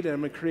created,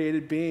 I'm a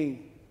created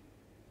being.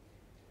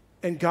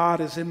 And God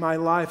is in my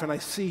life, and I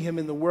see him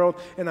in the world,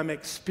 and I'm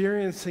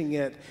experiencing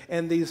it.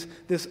 And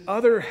this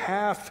other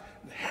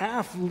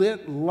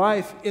half-lit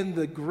life in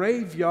the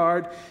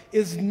graveyard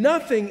is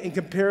nothing in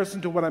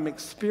comparison to what I'm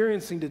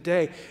experiencing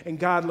today. And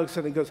God looks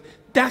at it and goes,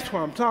 that's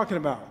what I'm talking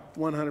about,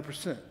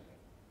 100%.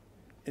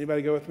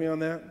 Anybody go with me on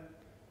that?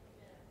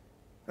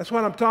 That's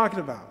what I'm talking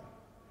about.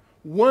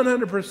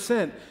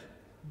 100%.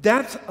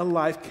 That's a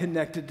life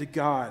connected to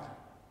God.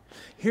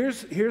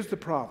 Here's the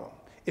problem.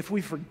 If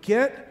we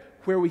forget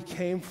where we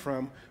came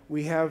from,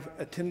 we have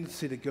a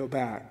tendency to go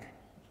back.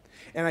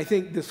 And I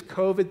think this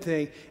COVID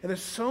thing, and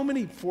there's so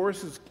many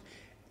forces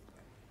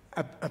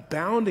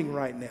abounding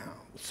right now,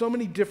 so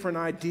many different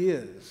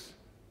ideas.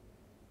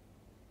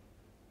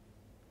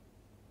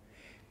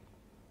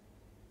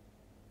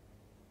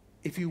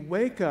 If you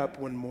wake up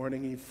one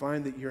morning and you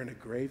find that you're in a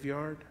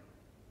graveyard,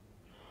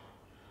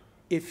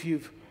 if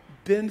you've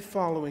been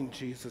following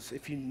Jesus,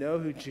 if you know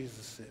who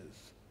Jesus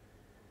is,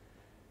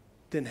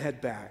 then head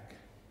back.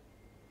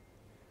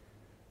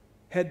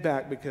 Head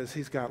back because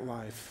he's got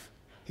life.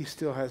 He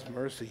still has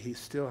mercy. He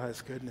still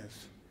has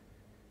goodness.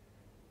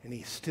 And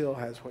he still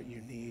has what you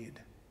need.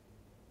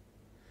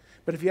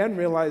 But if you hadn't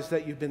realized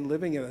that you've been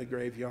living in a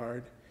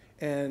graveyard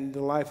and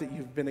the life that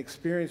you've been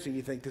experiencing,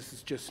 you think this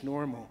is just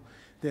normal,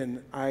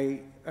 then I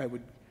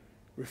would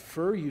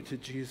refer you to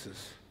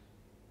Jesus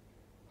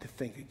to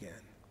think again.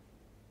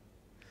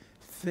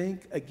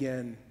 Think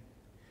again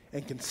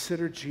and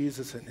consider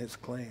Jesus and his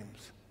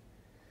claims,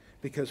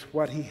 because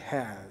what he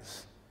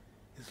has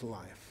is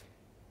life.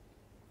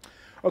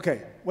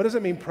 Okay, what does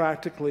it mean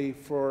practically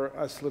for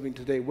us living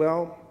today?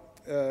 Well,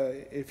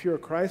 if you're a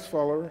Christ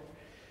follower,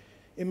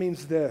 it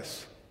means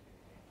this.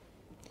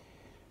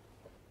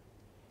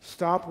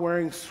 Stop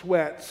wearing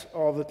sweats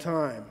all the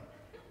time.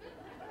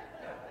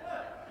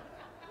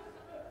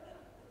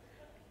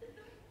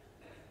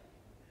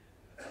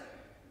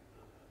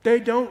 They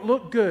don't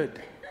look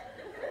good.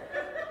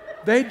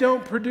 They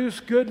don't produce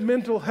good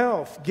mental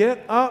health.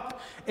 Get up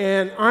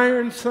and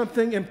iron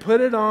something and put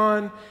it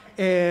on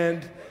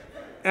and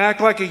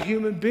act like a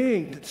human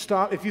being.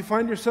 Stop. If you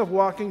find yourself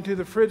walking to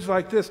the fridge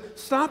like this,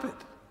 stop it.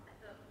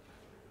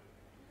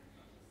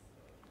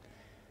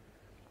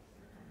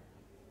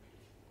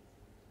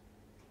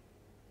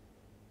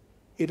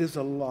 It is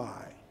a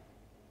lie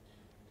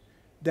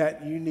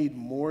that you need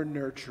more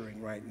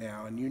nurturing right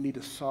now and you need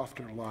a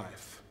softer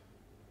life.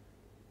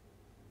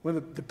 One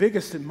of the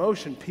biggest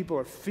emotion people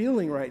are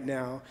feeling right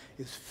now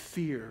is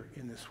fear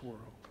in this world.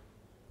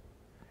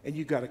 And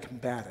you've got to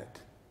combat it.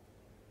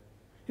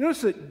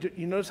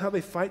 You notice how they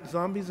fight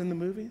zombies in the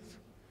movies?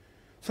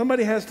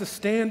 Somebody has to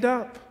stand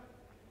up.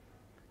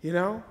 You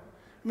know?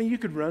 I mean, you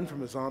could run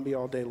from a zombie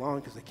all day long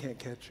because they can't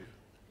catch you.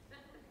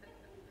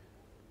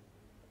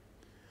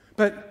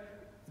 But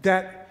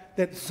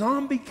that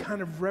zombie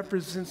kind of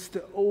represents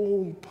the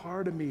old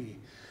part of me.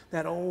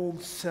 That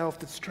old self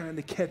that's trying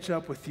to catch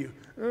up with you.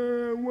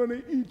 I want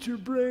to eat your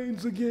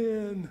brains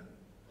again.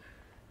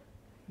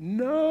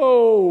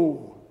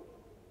 No.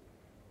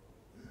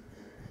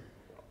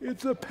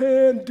 It's a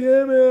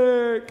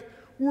pandemic.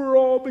 We're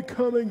all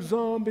becoming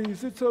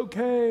zombies. It's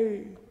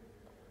okay.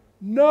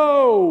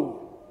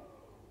 No.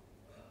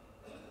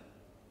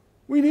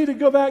 We need to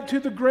go back to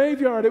the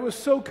graveyard. It was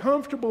so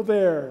comfortable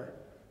there.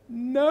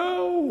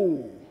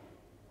 No.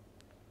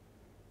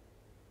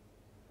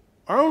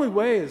 Our only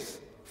way is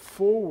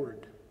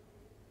forward.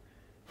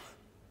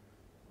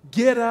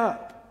 Get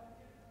up.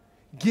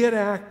 Get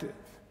active.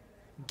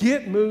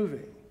 Get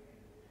moving.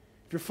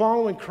 If you're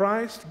following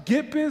Christ,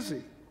 get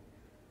busy.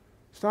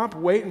 Stop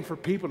waiting for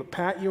people to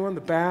pat you on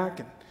the back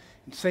and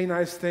say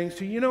nice things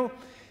to you. You know,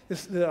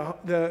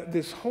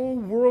 this whole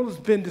world has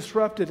been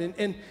disrupted,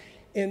 and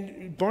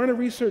Barna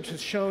research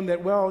has shown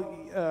that,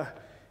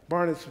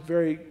 Barna is a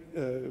very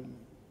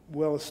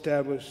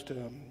well-established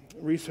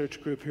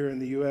research group here in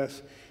the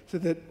U.S.,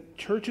 said that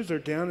churches are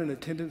down in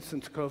attendance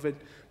since COVID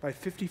by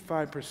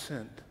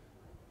 55%.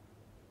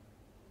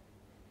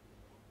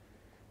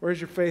 Where's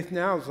your faith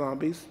now,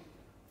 zombies?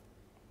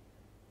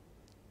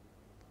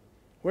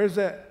 Where's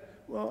that?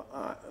 Well,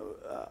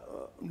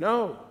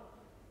 no.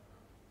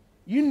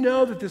 You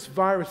know that this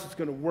virus is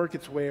going to work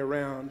its way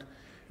around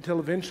until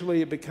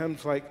eventually it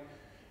becomes like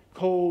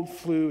cold,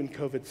 flu, and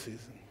COVID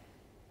season.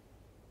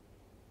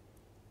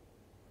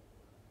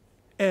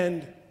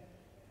 And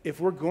if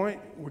we're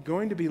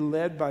going to be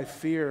led by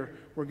fear,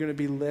 we're going to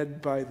be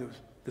led by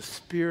the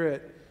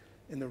spirit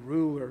and the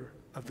ruler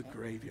of the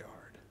graveyard,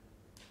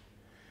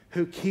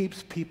 who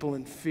keeps people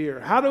in fear.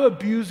 How do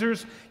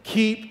abusers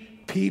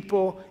keep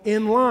people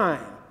in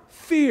line?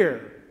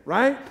 Fear,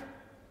 right?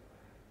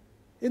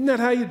 Isn't that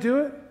how you do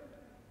it?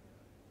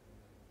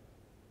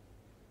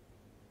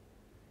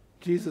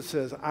 Jesus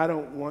says, I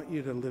don't want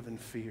you to live in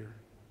fear.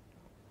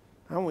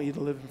 I want you to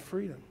live in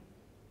freedom.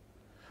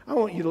 I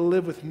want you to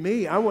live with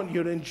me. I want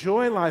you to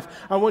enjoy life.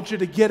 I want you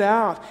to get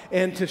out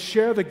and to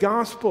share the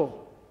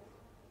gospel.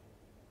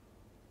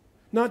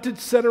 Not to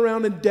sit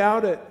around and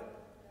doubt it.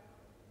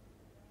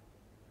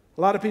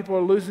 A lot of people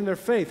are losing their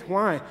faith.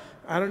 Why?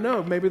 I don't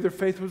know. Maybe their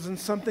faith was in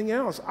something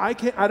else. I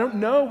don't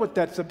know what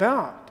that's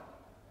about.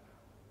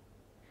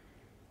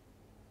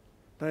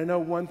 But I know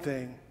one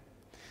thing.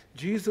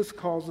 Jesus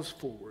calls us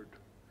forward.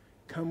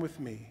 Come with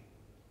me.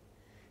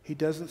 He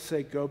doesn't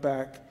say go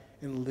back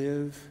and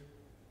live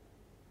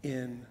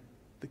in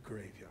the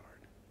graveyard.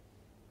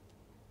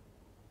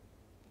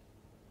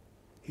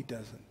 He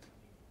doesn't.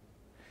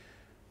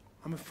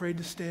 I'm afraid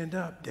to stand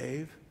up,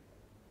 Dave.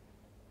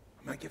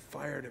 I might get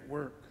fired at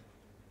work.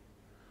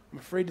 I'm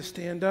afraid to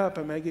stand up.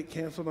 I might get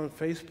canceled on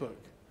Facebook.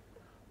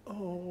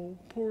 Oh,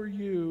 poor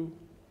you.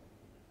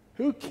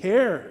 Who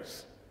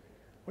cares?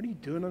 What are you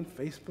doing on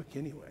Facebook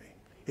anyway?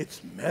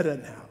 It's meta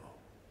now.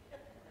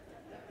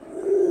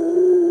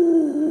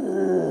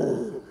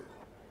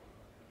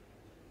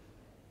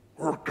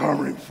 We're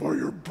coming for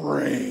your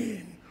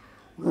brain.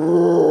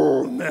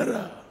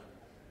 Meta.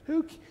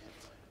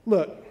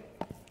 Look,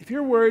 if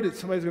you're worried that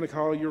somebody's going to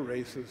call you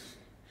racist,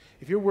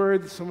 if you're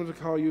worried that someone's going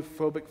to call you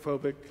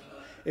phobic,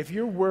 if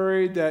you're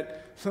worried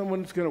that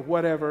someone's going to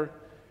whatever,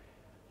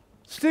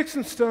 sticks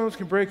and stones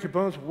can break your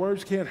bones,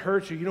 words can't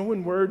hurt you. You know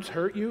when words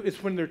hurt you?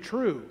 It's when they're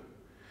true.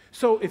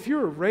 So if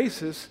you're a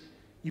racist,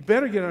 you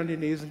better get on your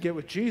knees and get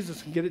with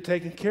Jesus and get it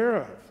taken care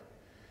of.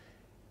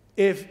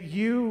 If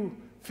you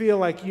feel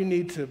like you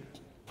need to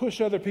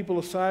push other people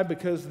aside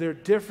because they're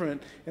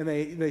different and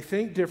they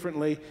think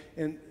differently,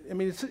 and I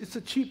mean, it's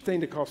a cheap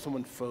thing to call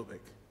someone phobic.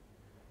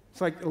 It's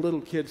like a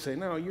little kid saying,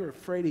 no, you're a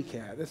fraidy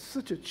cat. That's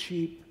such a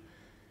cheap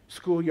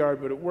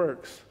schoolyard, but it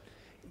works.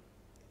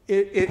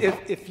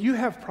 If you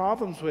have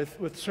problems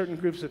with certain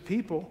groups of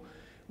people,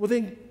 well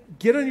then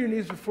get on your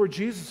knees before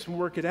Jesus and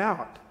work it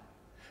out.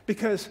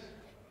 Because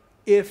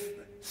if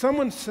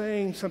someone's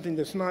saying something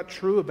that's not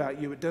true about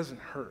you, it doesn't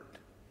hurt.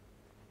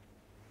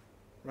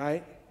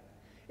 Right?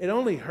 It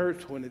only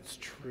hurts when it's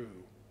true.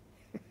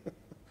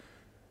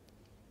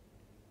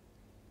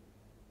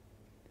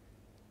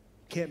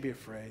 Can't be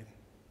afraid.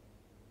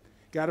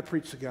 Got to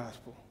preach the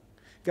gospel.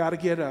 Got to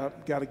get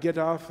up. Got to get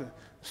off the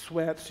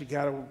sweats. You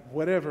got to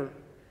whatever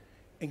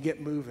and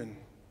get moving,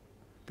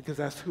 because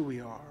that's who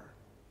we are.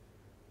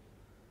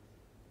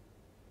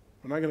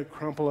 We're not going to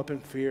crumple up in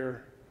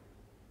fear.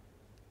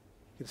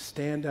 We're going to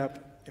stand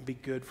up and be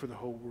good for the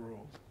whole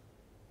world.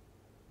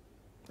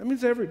 That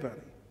means everybody.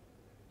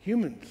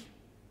 Humans.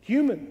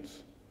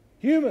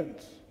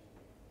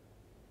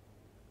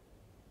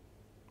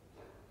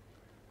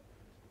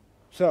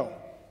 So,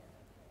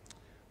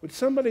 would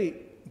somebody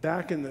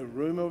back in the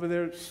room over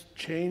there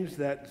change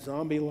that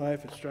zombie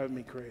life? It's driving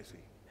me crazy.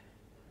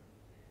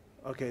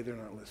 Okay, they're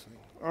not listening.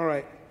 All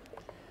right.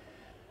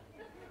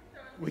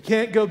 We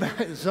can't go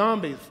back.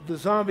 Zombies. The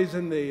zombies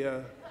in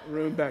the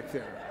room back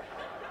there.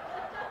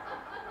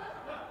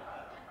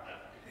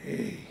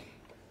 Hey.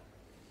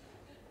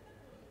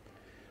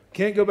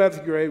 Can't go back to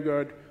the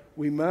graveyard.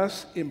 We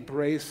must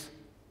embrace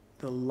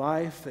the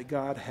life that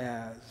God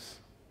has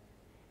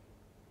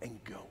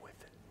and go with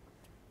it.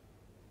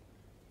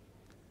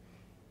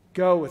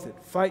 Go with it.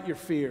 Fight your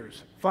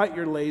fears. Fight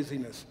your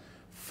laziness.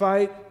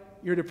 Fight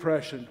your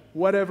depression,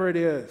 whatever it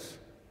is.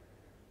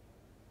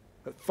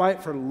 But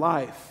fight for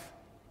life.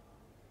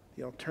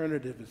 The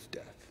alternative is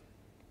death.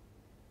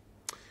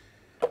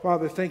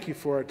 Father, thank you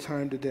for our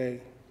time today.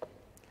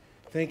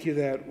 Thank you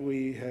that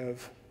we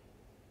have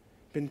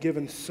been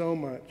given so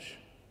much,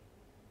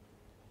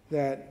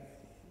 that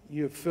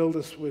you have filled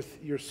us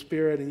with your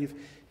Spirit and you've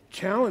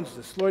challenged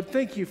us. Lord,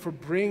 thank you for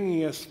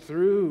bringing us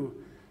through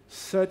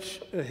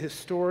such a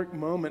historic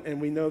moment,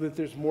 and we know that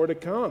there's more to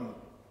come.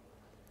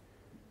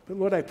 But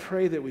Lord, I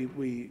pray that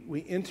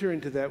we enter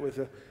into that with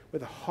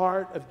a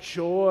heart of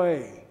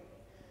joy,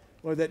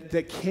 Lord,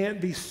 that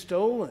can't be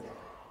stolen.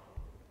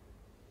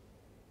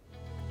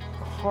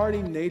 A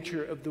hearty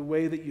nature of the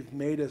way that you've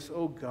made us,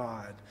 oh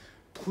God.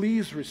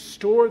 Please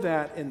restore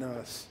that in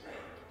us.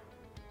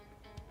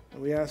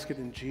 And we ask it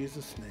in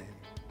Jesus' name.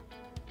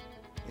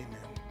 Amen.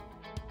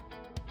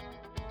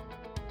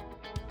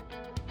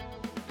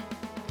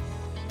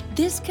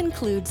 This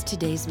concludes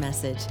today's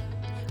message.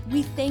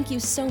 We thank you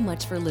so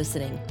much for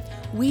listening.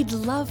 We'd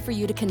love for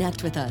you to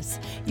connect with us.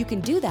 You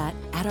can do that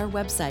at our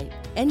website,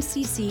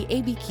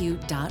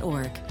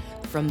 nccabq.org.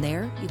 From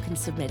there, you can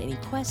submit any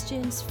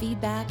questions,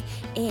 feedback,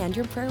 and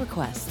your prayer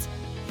requests.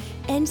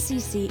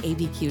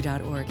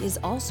 nccabq.org is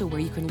also where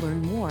you can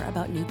learn more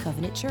about New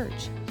Covenant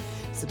Church.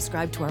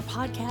 Subscribe to our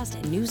podcast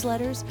and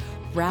newsletters,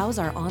 browse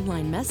our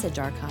online message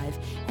archive,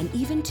 and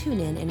even tune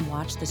in and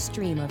watch the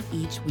stream of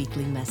each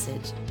weekly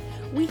message.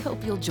 We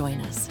hope you'll join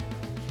us.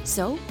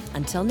 So,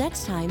 until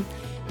next time,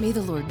 may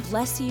the Lord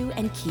bless you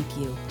and keep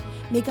you.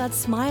 May God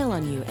smile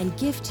on you and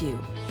gift you.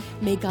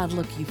 May God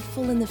look you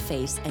full in the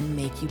face and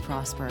make you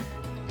prosper.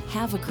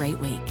 Have a great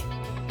week.